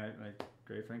my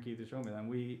great friend Keith who showed me them,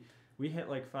 we hit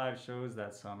like 5 shows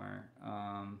that summer.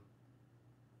 I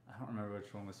don't remember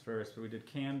which one was first, but we did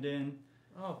Camden.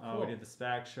 Oh, cool. We did the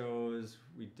SPAC shows.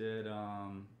 We did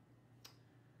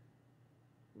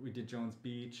Jones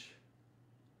Beach.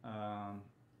 I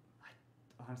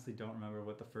honestly don't remember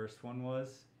what the first one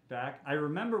was back. I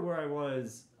remember where I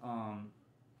was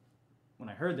when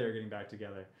I heard they were getting back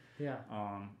together. Yeah.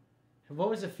 What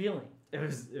was the feeling? It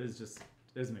was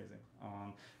amazing.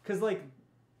 Cause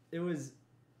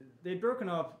they'd broken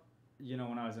up,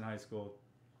 when I was in high school.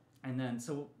 And then,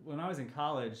 so when I was in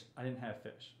college, I didn't have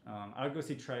Fish. I would go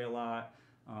see Trey a lot,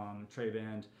 Trey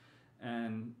Band,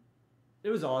 and it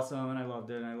was awesome, and I loved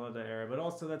it, and I loved that era. But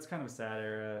also, that's kind of a sad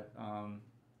era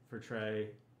for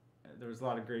Trey. There was a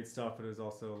lot of great stuff, but it was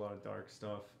also a lot of dark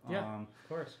stuff. Yeah, of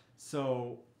course.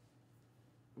 So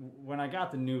when I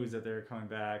got the news that they were coming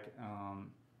back, I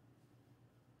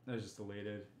was just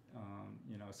elated.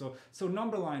 So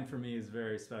Numberline for me is a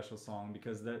very special song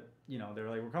because they were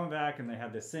like, we're coming back, and they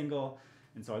had this single,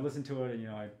 and so I listened to it, and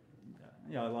I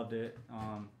loved it.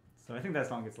 So I think that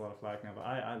song gets a lot of flack now, but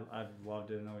I've loved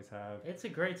it and always have. It's a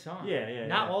great song. Yeah.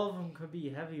 Not all of them could be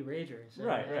heavy ragers.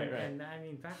 Right. And I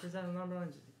mean, Backwards Down the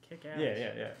Numberline's kick ass.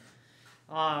 Yeah.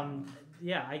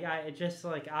 I just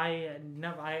like I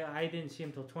didn't see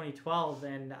him till 2012,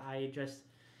 and I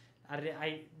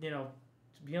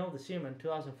being able to see him in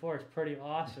 2004 is pretty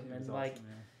awesome. And like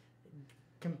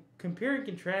compare and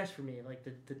contrast for me, like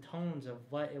the tones of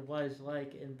what it was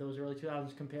like in those early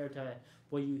 2000s compared to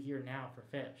what you hear now for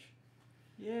Fish.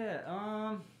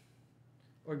 Yeah.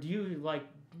 Or do you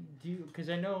because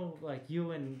I know like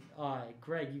you and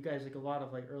Greg, you guys like a lot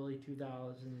of like early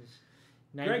 2000s.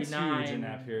 99. Greg's huge in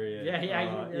that period.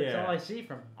 That's all I see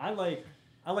from him. I like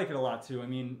it a lot too. I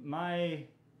mean, I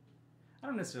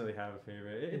don't necessarily have a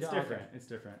favorite. It's different. Okay. It's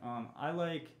different. I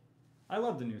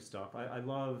love the new stuff. I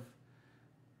love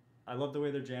the way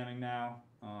they're jamming now.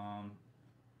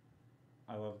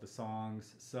 I love the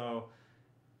songs. So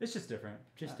it's just different.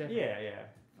 Just different. Yeah.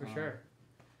 For sure.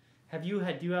 Do you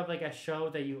have like a show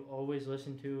that you always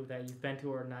listen to that you've been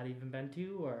to or not even been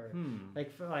to, or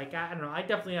like I don't know. I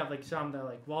definitely have like some that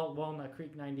like Walnut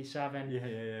Creek 97.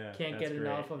 Yeah. Can't That's get great.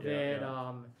 enough of it.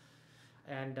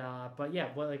 But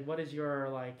yeah, what is your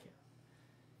like?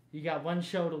 You got one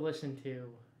show to listen to.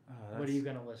 What are you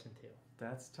gonna listen to?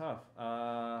 That's tough.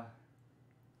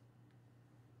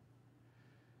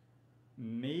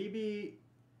 Maybe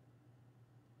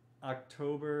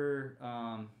October.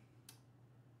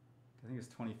 I think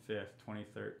it's 25th,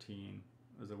 2013.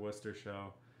 It was a Worcester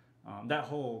show. That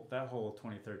whole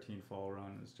 2013 fall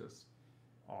run is just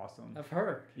awesome. I've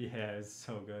heard. Yeah, it's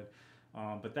so good.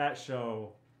 But that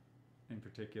show in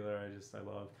particular, I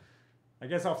love. I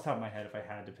guess off the top of my head, if I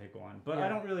had to pick one, but I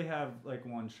don't really have like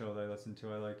one show that I listen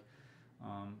to. I like.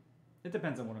 It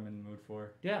depends on what I'm in the mood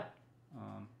for. Yeah.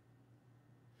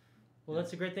 Well,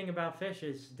 that's the great thing about Fish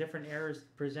is different eras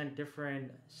present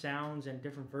different sounds and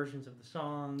different versions of the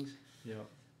songs. Yeah.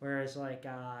 Whereas, like,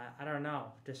 I don't know,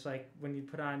 just like when you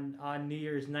put on New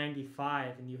Year's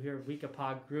 '95 and you hear Weka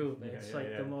Pa Groove, it's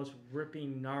the most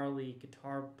ripping, gnarly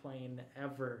guitar playing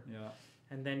ever. Yeah.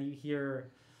 And then you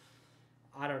hear,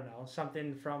 I don't know,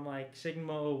 something from like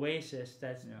Sigma Oasis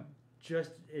that's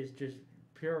just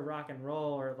pure rock and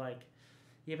roll, or like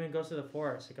even Goes to the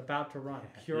Forest, like About to Run,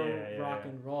 pure rock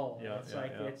and roll. Yeah,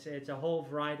 it's a whole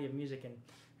variety of music,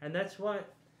 and that's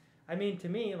what I mean. To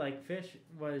me, like Fish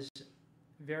was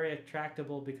very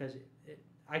attractable because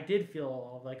I did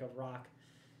feel like a rock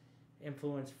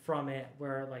influence from it,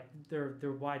 where like they're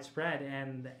widespread,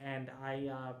 and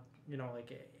I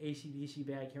like AC/DC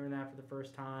bag, hearing that for the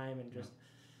first time, and just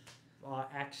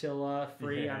Axilla,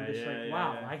 Free. I'm just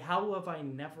wow, how have I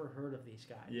never heard of these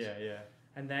guys? Yeah.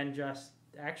 And then just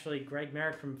actually Greg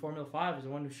Merrick from Formula 5 is the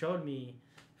one who showed me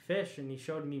Fish, and he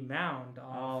showed me Mound.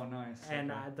 Oh, nice.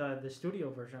 And the studio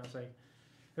version, I was like,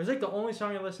 it was like the only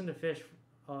song I listened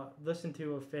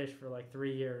to of Fish for like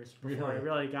 3 years before I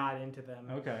really got into them.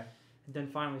 Okay. And then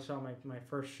finally saw my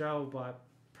first show, but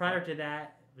prior to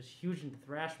that, I was huge into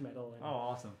thrash metal. And,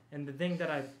 awesome. And the thing that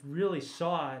I really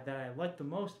saw that I liked the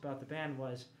most about the band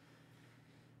was,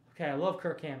 I love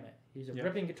Kirk Hammett. He's a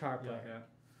ripping guitar player. Yeah.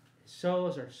 His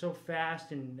solos are so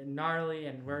fast and gnarly,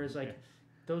 and whereas like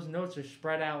those notes are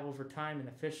spread out over time in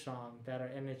a Fish song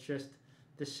and it's just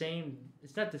the same.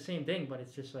 It's not the same thing, but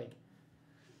it's just like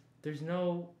there's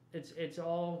no. It's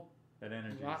all that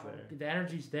energy's there. The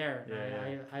energy's there.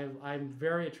 Yeah. I'm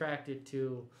very attracted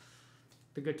to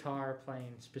the guitar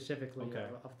playing specifically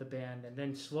of the band, and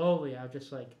then slowly I was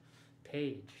just like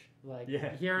Page. Like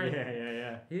hearing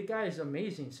the guy's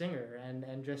amazing singer,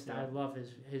 and just I love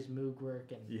his moog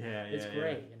work, and it's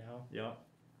great, you know. Yeah.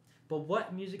 But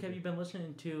what music have you been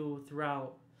listening to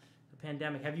throughout the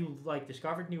pandemic? Have you like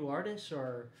discovered new artists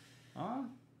or?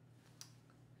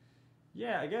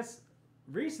 Yeah, I guess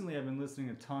recently I've been listening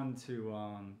a ton to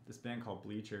this band called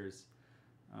Bleachers.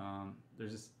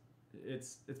 There's just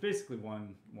it's basically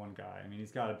one guy. I mean,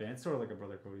 he's got a band. It's sort of like a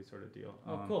Brother Cody sort of deal.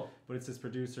 Cool. But it's this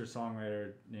producer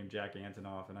songwriter named Jack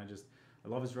Antonoff, and I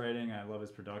love his writing. I love his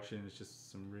production. It's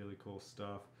just some really cool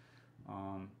stuff.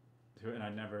 And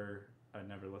I'd never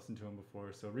listened to him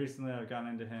before. So recently I've gotten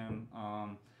into him.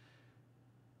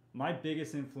 My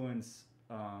biggest influence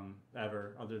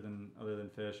ever, other than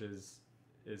Fish,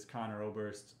 is Connor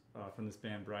Oberst from this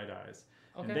band Bright Eyes.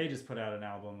 Okay. And they just put out an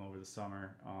album over the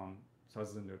summer. So I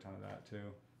was listening to a ton of that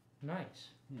too.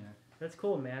 Nice. Yeah. That's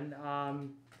cool, man.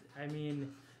 I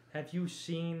mean, have you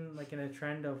seen like in a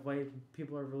trend of like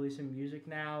people are releasing music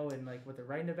now and like what they're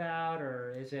writing about,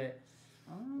 or is it,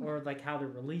 or like how they're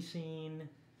releasing?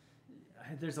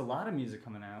 There's a lot of music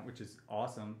coming out, which is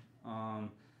awesome. I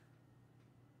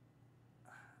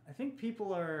think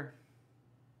people are.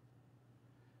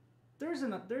 There's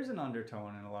an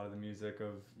undertone in a lot of the music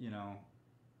of, you know,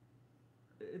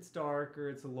 it's dark or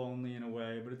it's lonely in a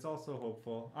way, but it's also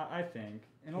hopeful, I think,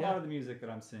 in a lot of the music that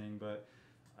I'm seeing. But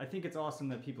I think it's awesome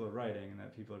that people are writing and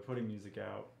that people are putting music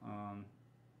out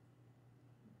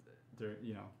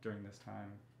during this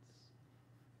time.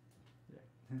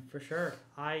 For sure.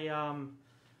 I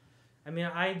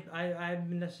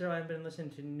haven't necessarily been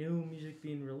listening to new music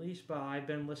being released, but I've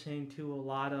been listening to a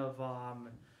lot of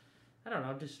I don't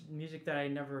know, just music that I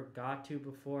never got to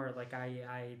before. Like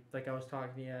I was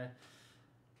talking to you,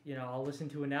 you know, I'll listen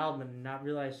to an album and not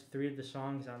realize 3 of the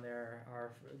songs on there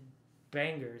are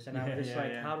bangers, and I'm just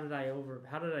how did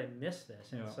I miss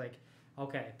this? And it's like,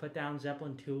 okay, put down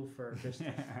Zeppelin 2 for just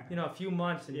a few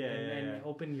months and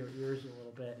open your ears a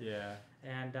little bit. Yeah.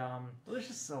 And well, there's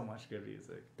just so much good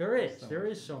music. There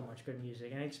is so much good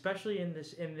music, and especially in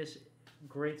this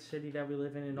great city that we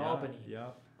live in Albany.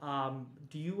 Yeah.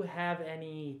 Do you have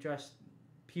any just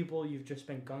people you've just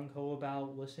been gung-ho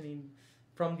about listening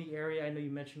from the area? I know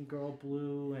you mentioned Girl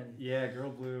Blue and... Yeah, Girl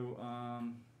Blue.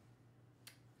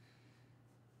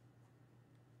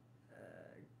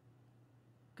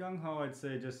 Gung-ho, I'd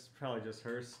say probably just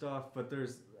her stuff, but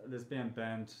there's this band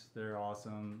Bent. They're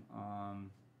awesome.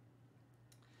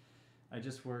 I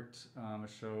just worked a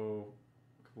show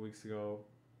a couple weeks ago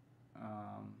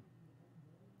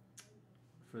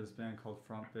for this band called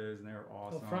Front Biz, and they were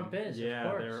awesome. Oh, Front Biz, yeah,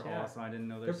 of course. They were awesome. I didn't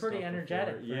know they're pretty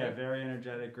energetic. Right? Yeah, very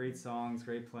energetic. Great songs,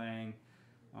 great playing.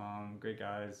 Great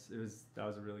guys. That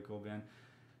was a really cool band.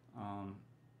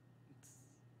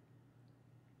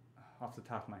 Off the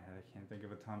top of my head, I can't think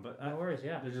of a ton, but No worries,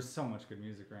 yeah. there's just so much good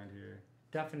music around here.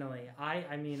 Definitely.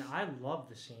 I mean, I love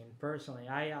the scene personally.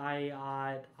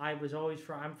 I was always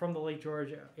I'm from the Lake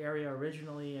George area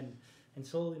originally, and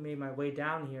slowly made my way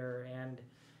down here. And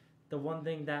the one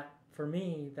thing that for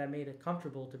me that made it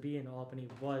comfortable to be in Albany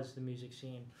was the music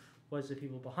scene, was the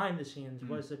people behind the scenes,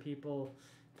 was the people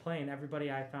playing. Everybody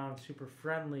I found super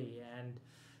friendly, and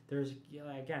there's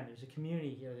a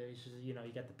community here. There's you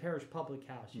got the Parish Public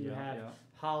House, you have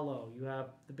Hollow, you have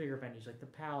the bigger venues like the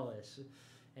Palace,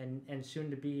 and soon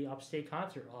to be Upstate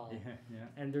Concert Hall.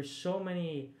 And there's so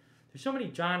many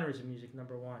genres of music.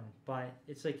 Number one, but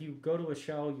it's like you go to a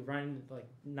show, you run into like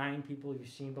 9 people you've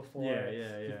seen before.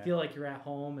 You feel like you're at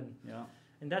home,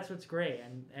 and that's what's great.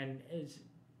 And it's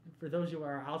for those who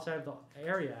are outside of the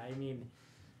area. I mean,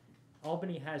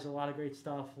 Albany has a lot of great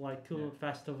stuff like Tulip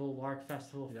Festival, Lark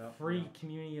Festival, free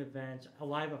community events,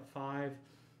 Alive at 5,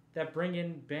 that bring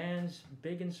in bands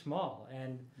big and small.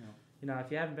 And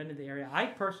if you haven't been to the area, I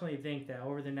personally think that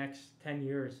over the next 10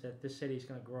 years that this city is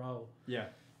going to grow. Yeah.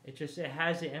 It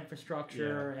has the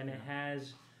infrastructure and it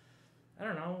has, I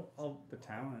don't know, the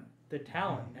talent. The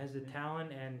talent has the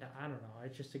talent, and I don't know,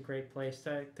 it's just a great place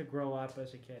to grow up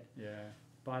as a kid. Yeah.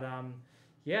 But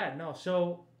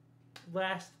so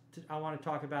last I want to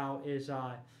talk about is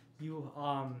you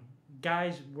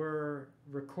guys were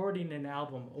recording an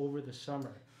album over the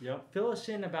summer. Yep. Fill us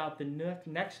in about the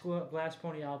next Glass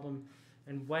Pony album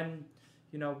and when,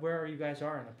 where you guys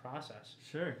are in the process.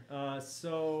 Sure. I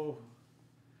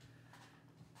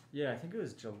think it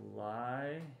was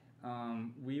July.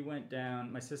 We went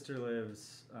down. My sister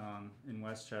lives in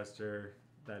Westchester,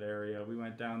 that area. We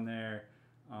went down there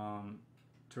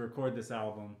to record this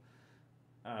album.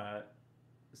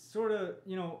 Sort of,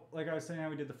 like I was saying how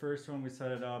we did the first one, we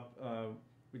set it up.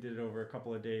 We did it over a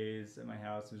couple of days at my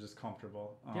house. It was just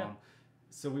comfortable.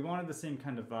 So we wanted the same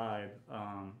kind of vibe.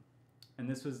 And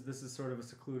this is sort of a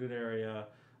secluded area.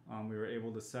 We were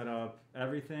able to set up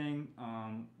everything.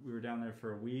 We were down there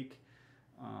for a week,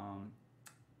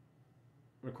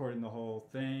 recording the whole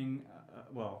thing.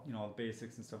 All the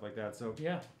basics and stuff like that. So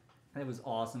it was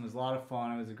awesome. It was a lot of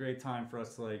fun. It was a great time for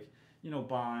us to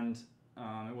bond.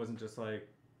 It wasn't just like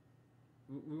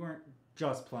we weren't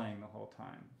just playing the whole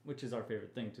time, which is our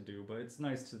favorite thing to do, but it's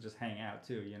nice to just hang out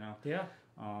too,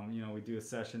 we do a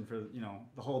session for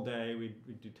the whole day. We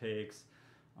do takes,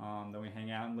 then we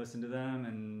hang out and listen to them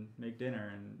and make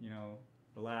dinner and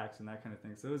relax and that kind of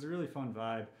thing. So it was a really fun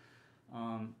vibe.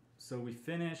 So we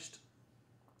finished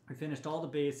all the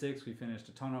basics. We finished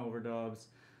a ton of overdubs,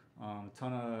 a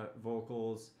ton of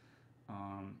vocals.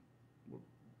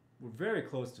 We're very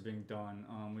close to being done.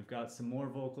 We've got some more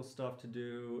vocal stuff to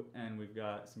do, and we've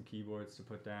got some keyboards to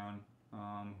put down.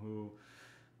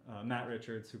 Matt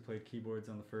Richards, who played keyboards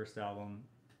on the first album,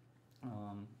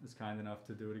 is kind enough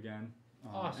to do it again.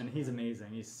 Awesome. And he's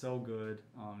amazing. He's so good.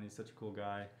 He's such a cool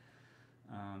guy.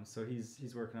 So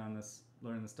he's working on this,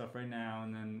 learning this stuff right now,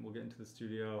 and then we'll get into the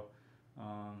studio,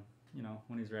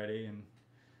 when he's ready,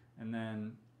 and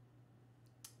then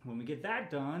when we get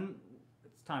that done,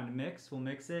 it's time to mix. We'll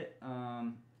mix it,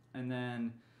 and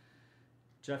then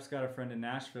Jeff's got a friend in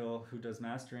Nashville who does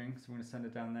mastering, so we're gonna send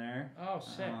it down there. Oh,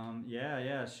 sick.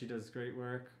 She does great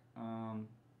work. And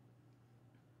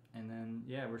then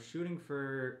we're shooting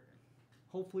for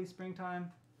hopefully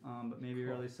springtime, but maybe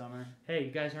early summer. Hey,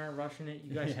 you guys aren't rushing it.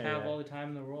 You guys have all the time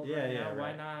in the world right now.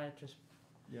 Why not just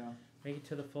make it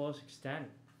to the fullest extent?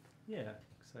 Yeah,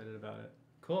 excited about it.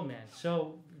 Cool, man.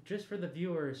 So just for the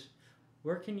viewers,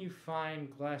 where can you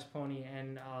find Glass Pony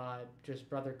and just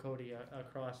Brother Cody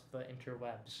across the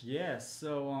interwebs?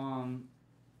 So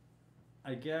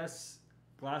I guess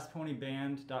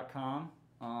glassponnyband.com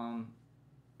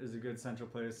is a good central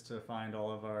place to find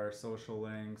all of our social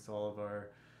links, all of our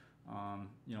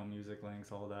music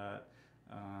links, all that.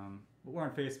 But we're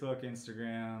on Facebook,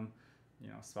 Instagram,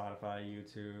 Spotify,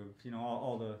 YouTube,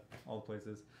 all the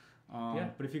places.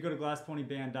 But if you go to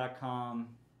glassponnyband.com,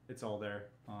 it's all there.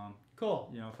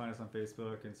 Cool. Find us on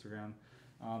Facebook, Instagram.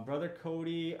 Brother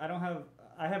Cody, I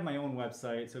have my own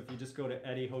website, so if you just go to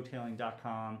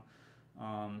eddiehotaling.com,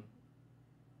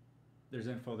 there's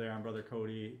info there on Brother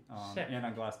Cody and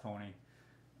on Glass Pony.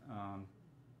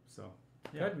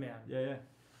 Good, man. Yeah.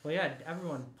 Well,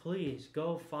 everyone, please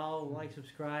go follow, like,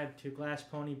 subscribe to Glass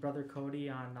Pony, Brother Cody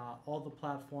on all the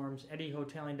platforms,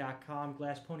 eddiehotaling.com,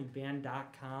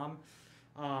 glassponnyband.com.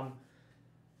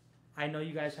 I know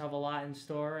you guys have a lot in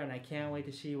store, and I can't wait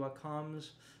to see what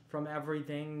comes from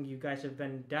everything. You guys have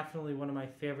been definitely one of my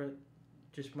favorite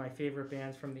just my favorite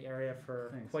bands from the area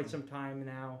for quite some time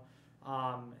now,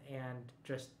 and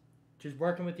just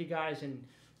working with you guys and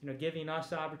giving us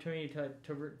the opportunity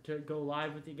to go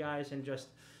live with you guys, and just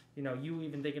you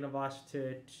even thinking of us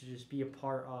to just be a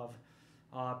part of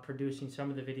producing some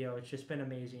of the video. It's just been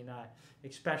amazing,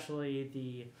 especially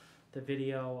the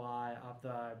video of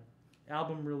the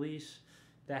album release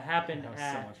that happened. That was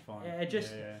so much fun. It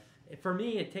just for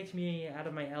me, it takes me out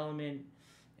of my element,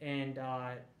 and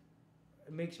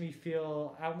it makes me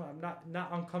feel I'm not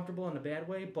uncomfortable in a bad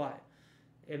way, but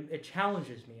it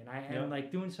challenges me, and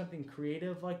like doing something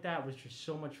creative like that was just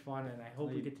so much fun, and I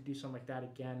hope we get to do something like that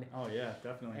again. Oh yeah,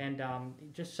 definitely. And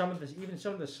just some of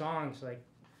the songs, like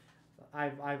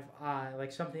I've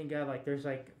like something like there's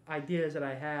like ideas that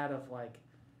I had of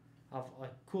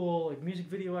cool like music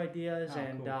video ideas,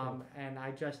 cool. And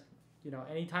I just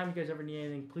anytime you guys ever need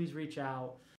anything, please reach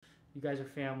out. You guys are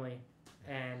family.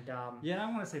 And I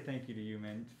want to say thank you to you,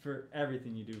 man, for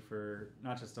everything you do for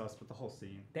not just us but the whole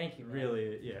scene. Thank you, man.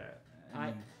 Really, yeah.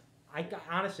 I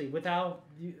honestly, without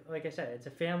you, like I said, it's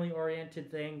a family-oriented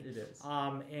thing. It is.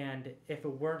 And if it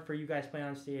weren't for you guys playing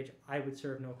on stage, I would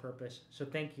serve no purpose. So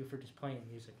thank you for just playing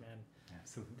music, man.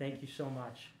 Absolutely. Thank you so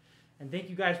much. And thank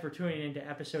you guys for tuning into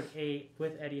episode 8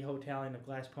 with Eddie Hotaling of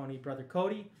Glass Pony, Brother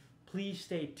Cody. Please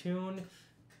stay tuned.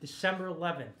 December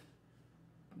 11th,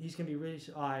 he's gonna be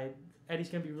Eddie's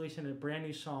going to be releasing a brand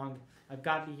new song. I've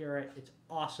got to hear it. It's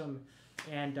awesome.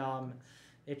 And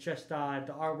it's just, the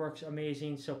artwork's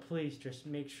amazing. So please just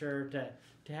make sure to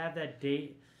have that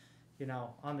date,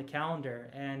 on the calendar.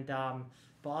 And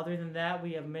but other than that,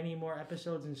 we have many more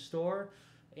episodes in store.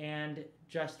 And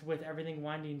just with everything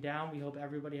winding down, we hope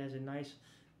everybody has a nice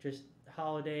just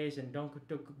holidays, and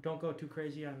don't go too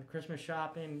crazy on Christmas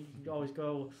shopping. You can always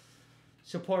go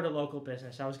support a local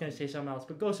business. I was going to say something else,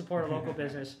 but go support a local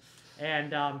business.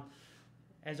 And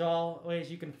as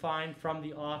always, you can find From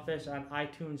the Office on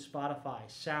iTunes, Spotify,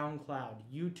 SoundCloud,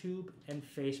 YouTube, and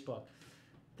Facebook.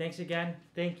 Thanks again.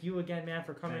 Thank you again, man,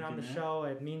 for coming on the show.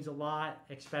 It means a lot,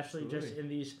 especially just in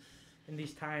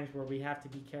these times where we have to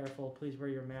be careful. Please wear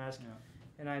your mask. Yeah.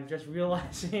 And I'm just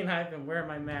realizing I've been wearing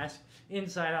my mask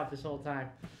inside out this whole time,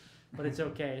 but it's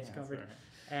okay. It's covered. Right.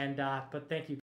 And but thank you.